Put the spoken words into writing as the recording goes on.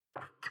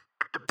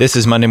This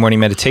is Monday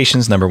Morning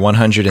Meditations, number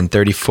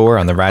 134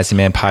 on the Rising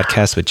Man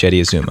podcast with Jeddy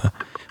Azuma.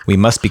 We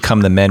must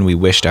become the men we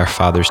wished our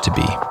fathers to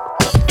be.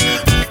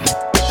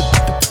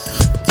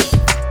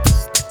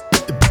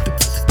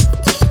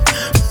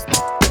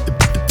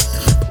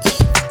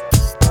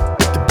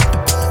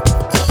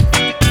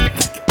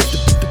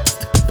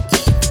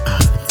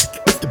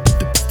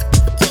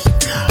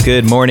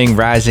 Good morning,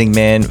 Rising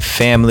Man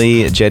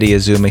family. Jeddy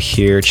Azuma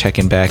here,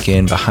 checking back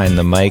in behind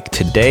the mic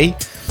today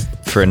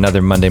for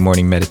another Monday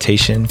morning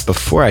meditation.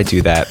 Before I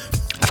do that,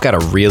 I've got a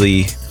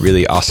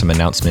really awesome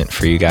announcement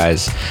for you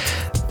guys.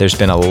 There's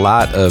been a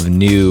lot of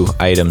new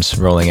items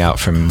rolling out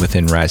from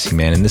within Rising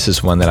Man, and this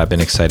is one that I've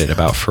been excited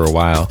about for a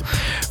while.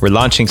 We're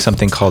launching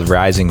something called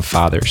Rising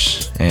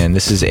Fathers, and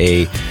this is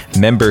a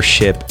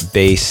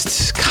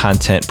membership-based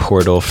content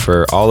portal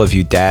for all of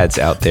you dads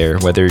out there,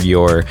 whether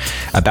you're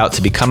about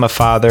to become a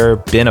father,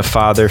 been a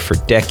father for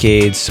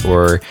decades,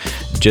 or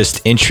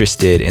just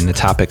interested in the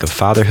topic of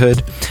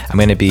fatherhood. I'm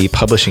going to be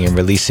publishing and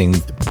releasing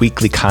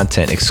weekly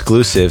content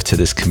exclusive to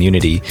this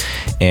community,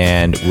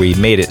 and we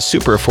made it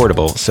super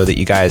affordable so that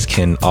you guys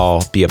can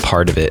all be a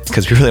part of it,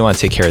 because we really want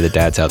to take care of the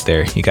dads out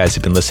there. You guys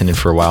have been listening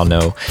for a while,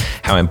 know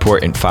how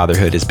important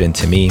fatherhood has been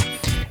to me,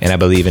 and I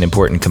believe an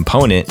important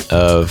component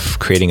of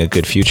creating a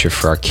good future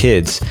for our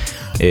kids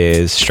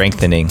is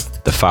strengthening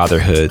the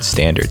fatherhood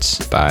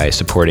standards by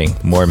supporting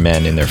more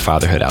men in their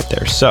fatherhood out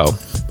there. So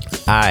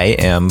I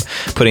am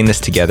putting this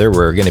together.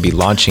 We're going to be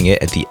launching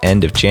it at the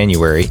end of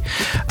January,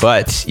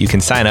 but you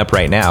can sign up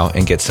right now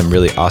and get some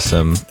really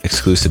awesome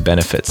exclusive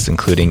benefits,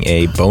 including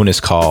a bonus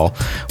call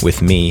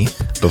with me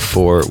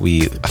before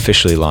we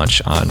officially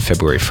launch on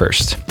February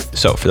 1st.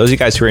 So for those of you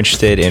guys who are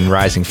interested in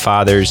Rising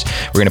Fathers,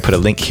 we're going to put a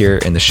link here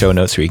in the show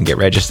notes where you can get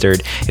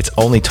registered. It's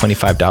only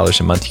 $25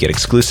 a month. You get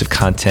exclusive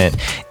content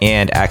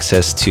and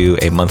access to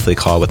a monthly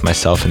call with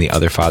myself and the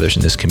other fathers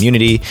in this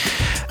community,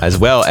 as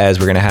well as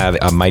we're going to have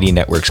a Mighty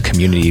Networks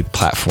community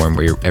platform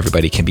where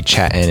everybody can be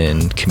chatting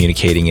and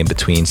communicating in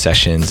between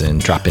sessions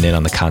and dropping in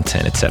on the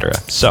content, etc.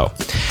 So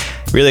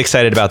really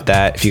excited about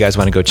that. If you guys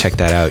want to go check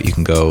that out, you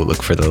can go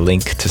look for the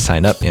link to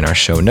sign up in our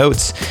show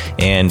notes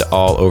and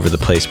all over the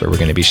place where we're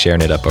going to be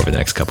sharing it up over the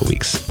next couple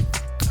weeks.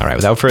 All right,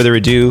 without further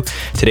ado,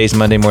 today's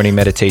Monday morning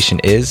meditation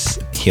is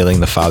Healing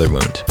the Father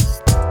Wound.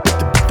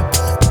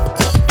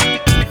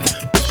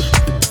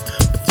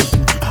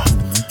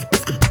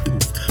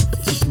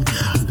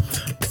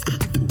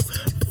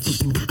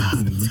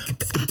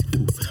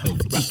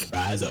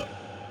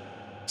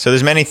 So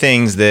there's many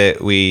things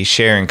that we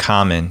share in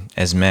common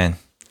as men.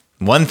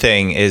 One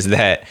thing is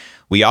that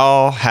we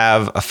all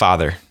have a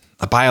father,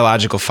 a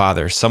biological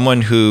father,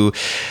 someone who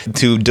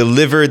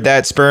delivered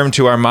that sperm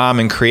to our mom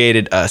and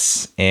created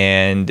us.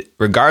 And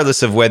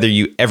regardless of whether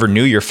you ever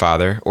knew your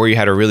father or you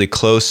had a really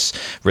close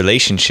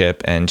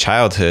relationship and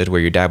childhood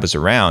where your dad was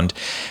around,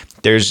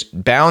 there's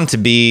bound to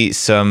be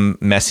some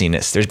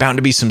messiness. There's bound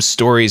to be some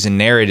stories and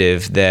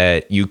narrative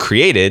that you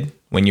created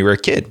when you were a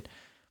kid.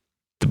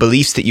 The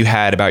beliefs that you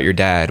had about your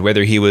dad,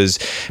 whether he was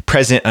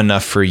present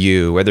enough for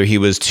you, whether he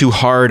was too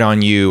hard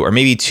on you, or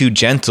maybe too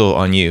gentle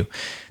on you,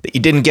 that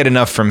you didn't get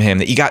enough from him,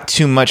 that you got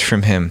too much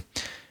from him.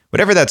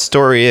 Whatever that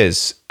story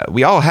is,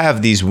 we all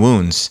have these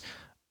wounds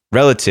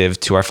relative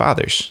to our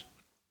fathers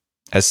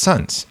as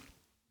sons.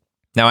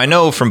 Now, I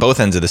know from both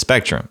ends of the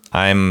spectrum.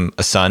 I'm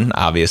a son,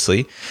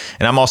 obviously,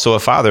 and I'm also a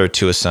father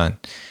to a son.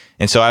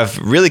 And so I've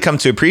really come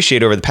to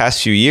appreciate over the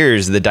past few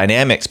years the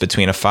dynamics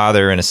between a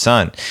father and a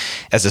son.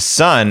 As a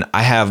son,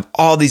 I have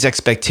all these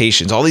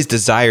expectations, all these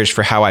desires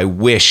for how I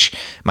wish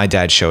my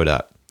dad showed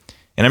up.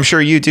 And I'm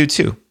sure you do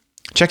too.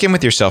 Check in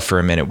with yourself for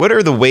a minute. What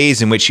are the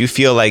ways in which you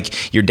feel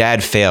like your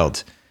dad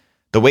failed?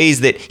 The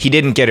ways that he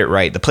didn't get it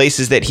right, the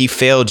places that he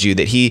failed you,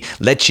 that he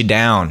let you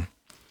down,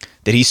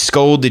 that he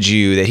scolded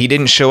you, that he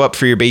didn't show up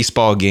for your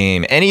baseball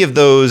game, any of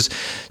those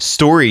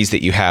stories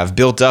that you have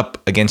built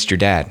up against your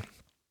dad.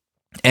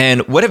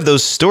 And what have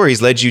those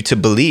stories led you to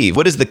believe?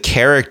 What is the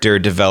character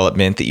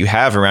development that you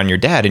have around your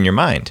dad in your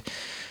mind?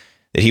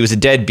 That he was a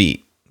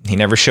deadbeat. He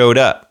never showed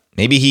up.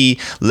 Maybe he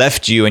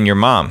left you and your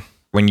mom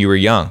when you were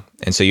young.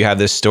 And so you have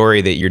this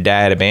story that your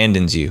dad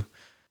abandons you.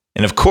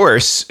 And of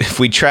course, if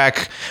we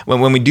track,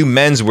 when we do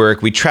men's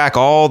work, we track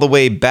all the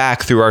way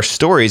back through our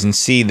stories and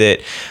see that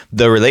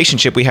the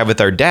relationship we have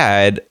with our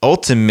dad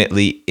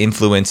ultimately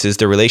influences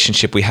the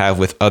relationship we have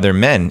with other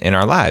men in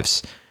our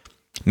lives.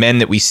 Men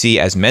that we see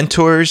as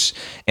mentors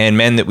and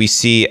men that we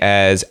see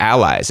as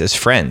allies, as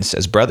friends,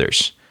 as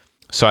brothers.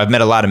 So I've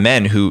met a lot of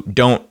men who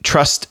don't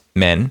trust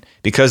men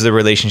because of the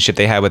relationship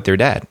they had with their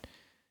dad,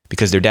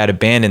 because their dad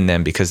abandoned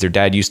them, because their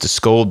dad used to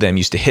scold them,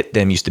 used to hit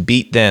them, used to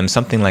beat them,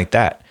 something like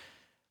that.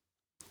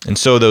 And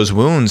so those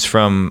wounds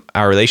from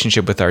our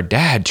relationship with our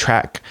dad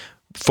track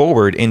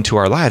forward into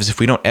our lives if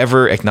we don't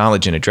ever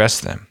acknowledge and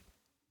address them.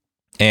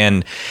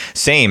 And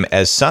same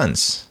as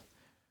sons.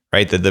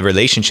 Right? The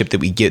relationship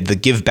that we get, the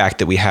give back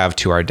that we have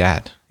to our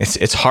dad.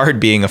 It's hard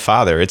being a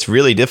father. It's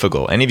really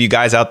difficult. Any of you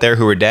guys out there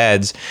who are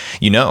dads,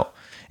 you know,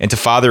 and to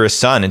father a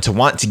son and to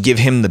want to give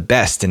him the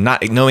best and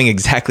not knowing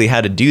exactly how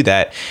to do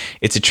that,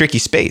 it's a tricky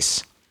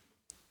space.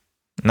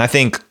 And I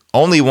think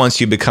only once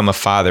you become a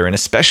father, and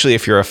especially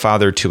if you're a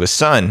father to a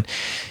son,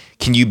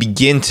 can you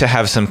begin to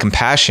have some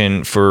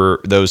compassion for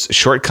those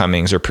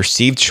shortcomings or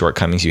perceived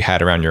shortcomings you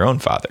had around your own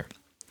father.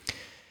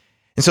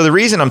 And so the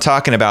reason I'm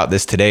talking about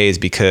this today is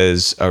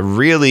because a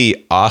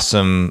really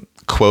awesome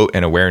quote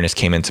and awareness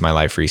came into my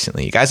life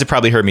recently. You guys have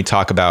probably heard me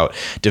talk about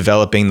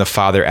developing the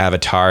father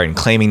avatar and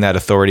claiming that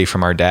authority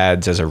from our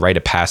dads as a rite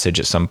of passage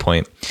at some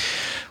point.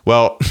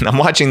 Well, I'm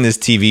watching this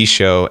TV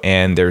show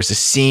and there's a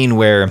scene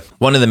where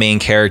one of the main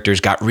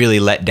characters got really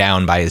let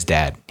down by his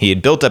dad. He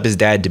had built up his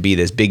dad to be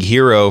this big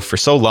hero for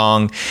so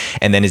long,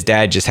 and then his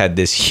dad just had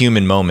this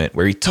human moment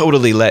where he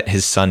totally let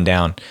his son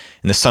down.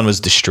 And the son was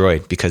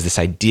destroyed because this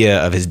idea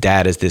of his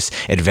dad as this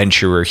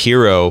adventurer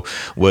hero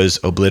was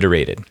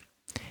obliterated.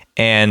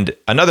 And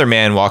another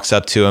man walks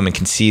up to him and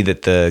can see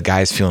that the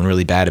guy's feeling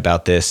really bad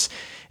about this.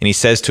 And he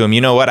says to him,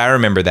 "You know what? I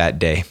remember that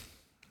day."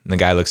 And the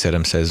guy looks at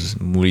him and says,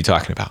 "What are you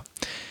talking about?"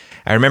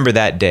 "I remember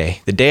that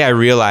day, the day I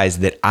realized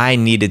that I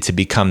needed to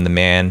become the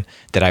man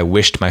that I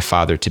wished my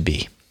father to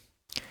be.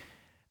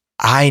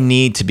 I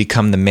need to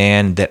become the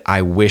man that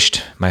I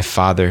wished my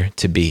father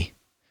to be."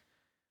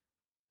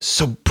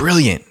 So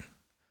brilliant,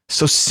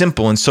 so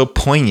simple, and so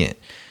poignant.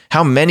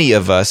 How many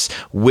of us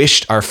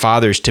wished our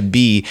fathers to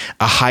be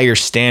a higher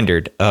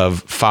standard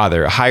of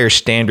father, a higher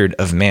standard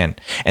of man?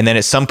 And then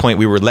at some point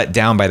we were let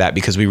down by that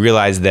because we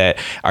realized that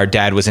our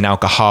dad was an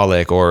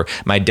alcoholic, or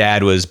my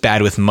dad was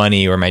bad with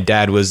money, or my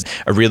dad was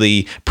a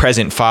really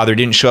present father,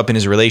 didn't show up in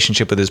his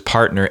relationship with his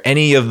partner.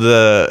 Any of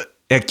the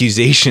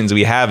accusations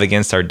we have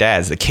against our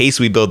dads, the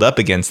case we build up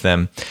against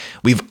them,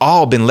 we've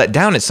all been let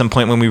down at some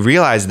point when we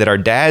realize that our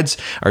dads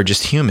are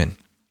just human.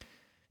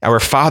 Our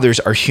fathers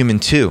are human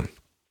too.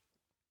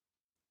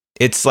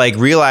 It's like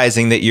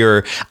realizing that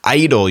your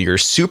idol, your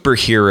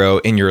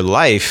superhero in your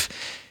life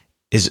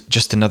is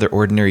just another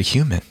ordinary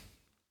human.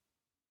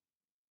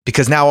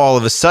 Because now all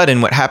of a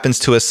sudden what happens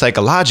to us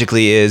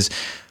psychologically is,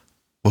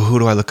 well, who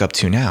do I look up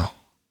to now?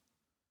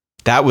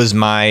 That was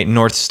my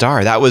North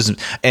Star. That was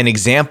an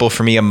example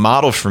for me, a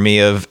model for me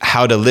of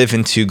how to live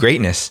into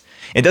greatness.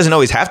 It doesn't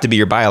always have to be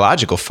your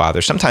biological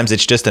father. Sometimes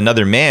it's just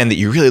another man that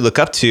you really look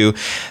up to.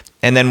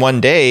 And then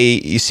one day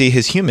you see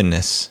his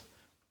humanness.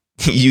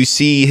 You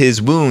see his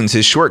wounds,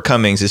 his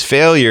shortcomings, his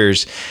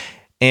failures,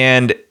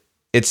 and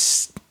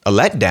it's a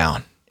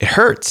letdown. It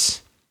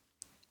hurts.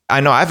 I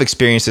know I've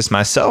experienced this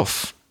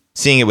myself,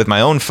 seeing it with my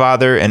own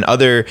father and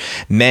other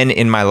men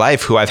in my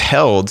life who I've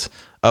held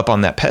up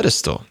on that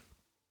pedestal.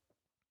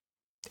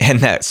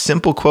 And that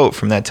simple quote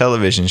from that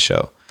television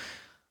show,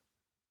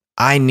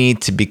 "I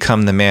need to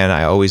become the man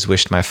I always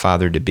wished my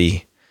father to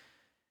be."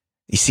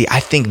 You see, I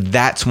think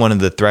that's one of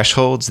the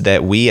thresholds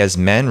that we as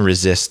men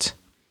resist.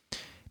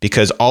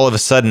 Because all of a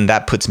sudden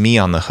that puts me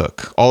on the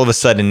hook. All of a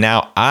sudden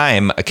now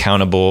I'm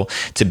accountable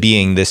to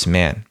being this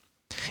man.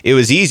 It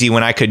was easy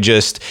when I could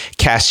just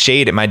cast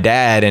shade at my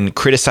dad and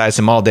criticize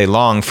him all day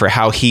long for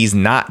how he's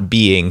not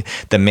being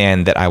the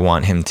man that I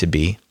want him to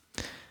be.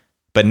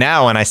 But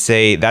now when I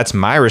say that's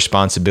my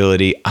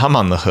responsibility, I'm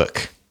on the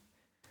hook.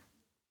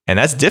 And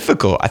that's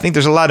difficult. I think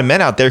there's a lot of men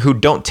out there who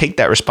don't take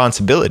that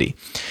responsibility.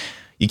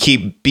 You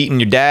keep beating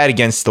your dad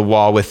against the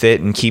wall with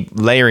it and keep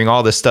layering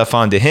all this stuff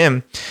onto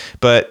him,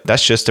 but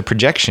that's just a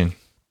projection.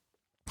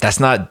 That's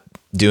not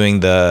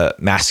doing the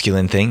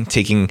masculine thing,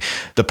 taking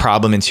the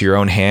problem into your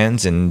own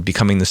hands and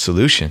becoming the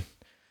solution.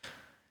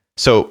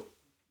 So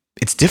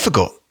it's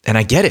difficult, and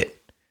I get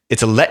it.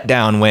 It's a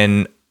letdown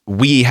when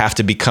we have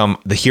to become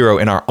the hero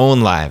in our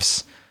own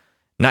lives.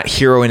 Not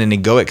hero in an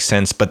egoic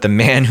sense, but the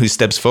man who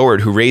steps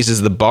forward, who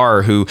raises the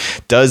bar, who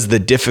does the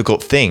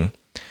difficult thing,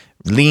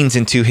 leans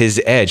into his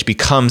edge,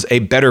 becomes a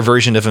better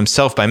version of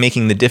himself by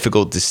making the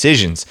difficult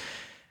decisions.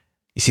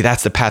 You see,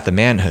 that's the path of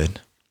manhood.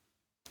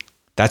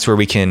 That's where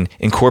we can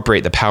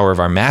incorporate the power of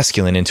our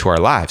masculine into our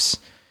lives,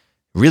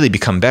 really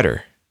become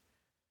better,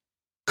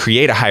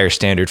 create a higher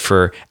standard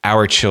for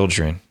our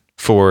children,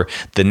 for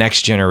the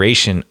next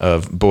generation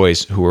of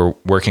boys who are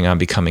working on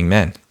becoming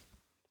men.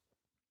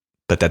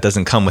 But that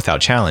doesn't come without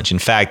challenge. In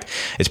fact,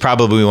 it's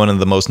probably one of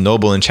the most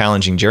noble and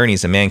challenging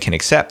journeys a man can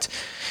accept,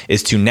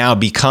 is to now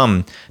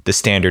become the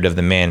standard of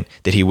the man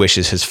that he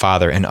wishes his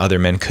father and other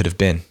men could have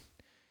been.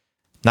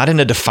 Not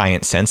in a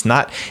defiant sense,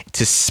 not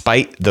to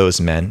spite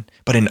those men,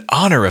 but in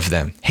honor of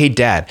them. Hey,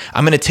 Dad,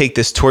 I'm going to take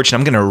this torch and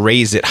I'm going to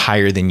raise it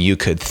higher than you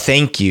could.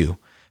 Thank you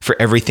for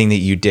everything that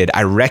you did.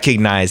 I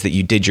recognize that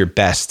you did your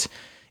best.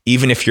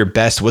 Even if your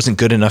best wasn't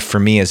good enough for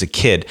me as a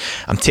kid,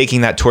 I'm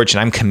taking that torch and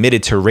I'm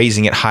committed to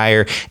raising it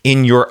higher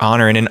in your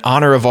honor and in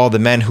honor of all the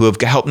men who have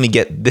helped me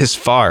get this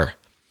far,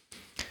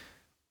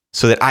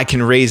 so that I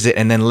can raise it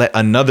and then let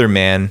another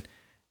man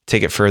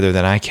take it further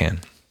than I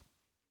can.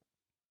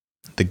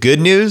 The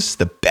good news,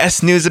 the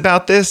best news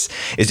about this,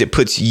 is it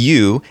puts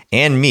you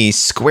and me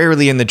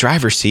squarely in the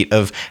driver's seat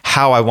of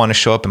how I want to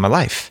show up in my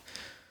life,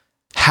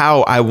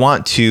 how I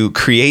want to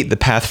create the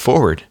path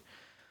forward.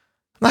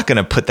 I'm not going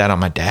to put that on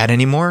my dad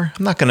anymore.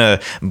 I'm not going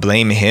to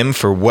blame him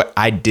for what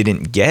I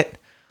didn't get.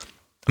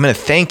 I'm going to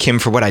thank him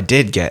for what I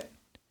did get.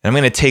 And I'm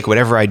going to take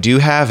whatever I do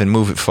have and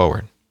move it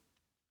forward.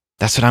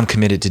 That's what I'm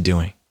committed to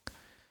doing.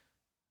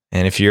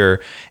 And if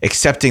you're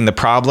accepting the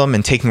problem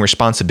and taking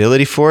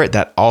responsibility for it,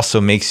 that also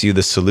makes you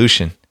the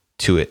solution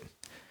to it,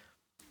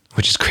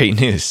 which is great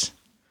news.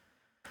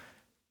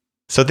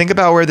 So think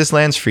about where this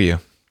lands for you.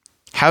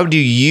 How do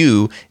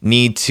you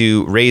need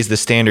to raise the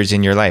standards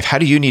in your life? How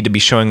do you need to be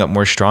showing up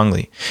more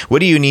strongly? What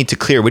do you need to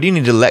clear? What do you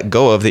need to let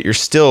go of that you're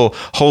still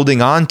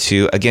holding on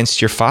to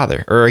against your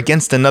father or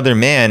against another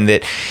man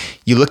that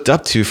you looked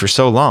up to for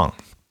so long?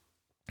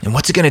 And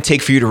what's it going to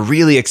take for you to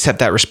really accept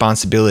that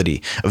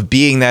responsibility of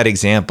being that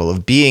example,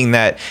 of being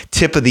that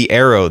tip of the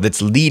arrow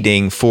that's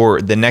leading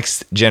for the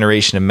next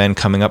generation of men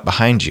coming up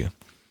behind you?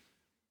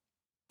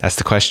 That's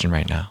the question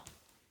right now.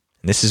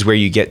 And this is where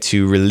you get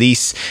to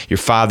release your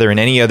father and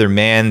any other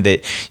man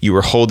that you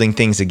were holding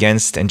things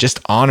against and just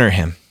honor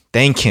him.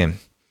 Thank him.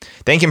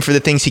 Thank him for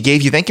the things he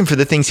gave you. Thank him for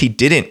the things he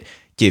didn't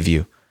give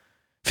you.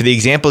 For the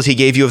examples he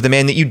gave you of the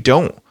man that you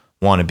don't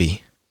want to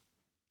be.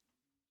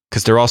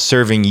 Because they're all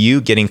serving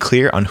you, getting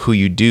clear on who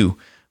you do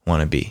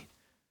want to be.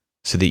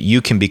 So that you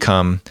can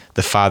become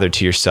the father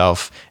to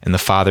yourself and the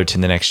father to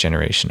the next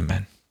generation of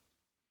men.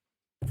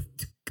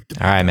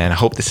 All right, man. I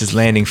hope this is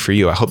landing for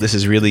you. I hope this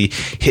is really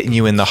hitting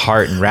you in the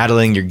heart and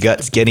rattling your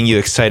guts, getting you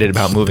excited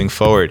about moving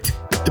forward.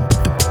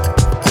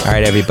 All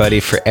right,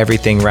 everybody, for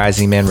everything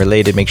Rising Man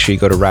related, make sure you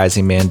go to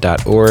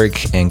risingman.org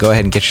and go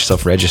ahead and get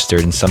yourself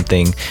registered in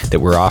something that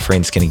we're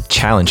offering. It's going to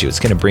challenge you. It's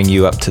going to bring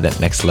you up to that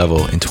next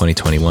level in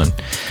 2021.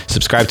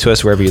 Subscribe to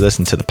us wherever you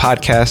listen to the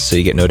podcast so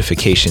you get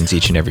notifications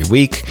each and every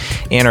week,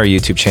 and our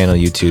YouTube channel,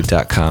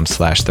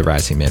 youtube.com/The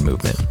Rising Man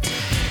Movement.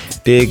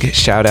 Big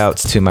shout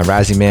outs to my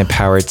Rising Man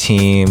Power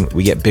team.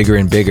 We get bigger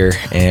and bigger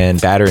and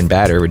badder.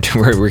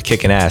 We're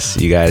kicking ass,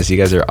 you guys. You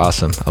guys are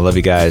awesome. I love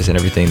you guys and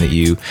everything that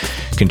you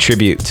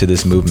contribute to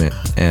this movement.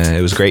 And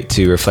it was great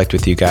to reflect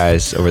with you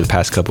guys over the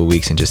past couple of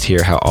weeks and just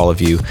hear how all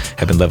of you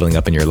have been leveling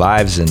up in your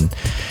lives. And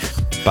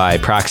by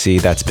proxy,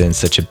 that's been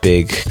such a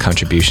big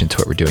contribution to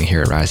what we're doing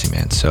here at Rising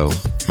Man. So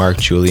Mark,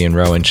 Julian,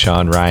 Rowan,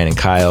 Sean, Ryan, and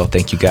Kyle,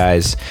 thank you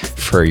guys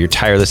for your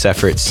tireless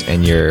efforts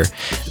and your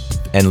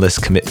endless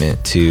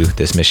commitment to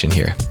this mission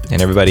here.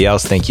 And everybody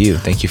else, thank you.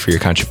 Thank you for your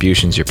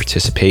contributions, your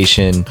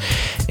participation,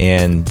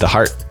 and the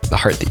heart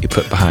that you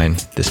put behind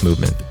this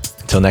movement.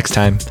 Until next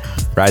time,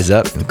 rise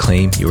up and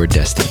claim your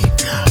destiny.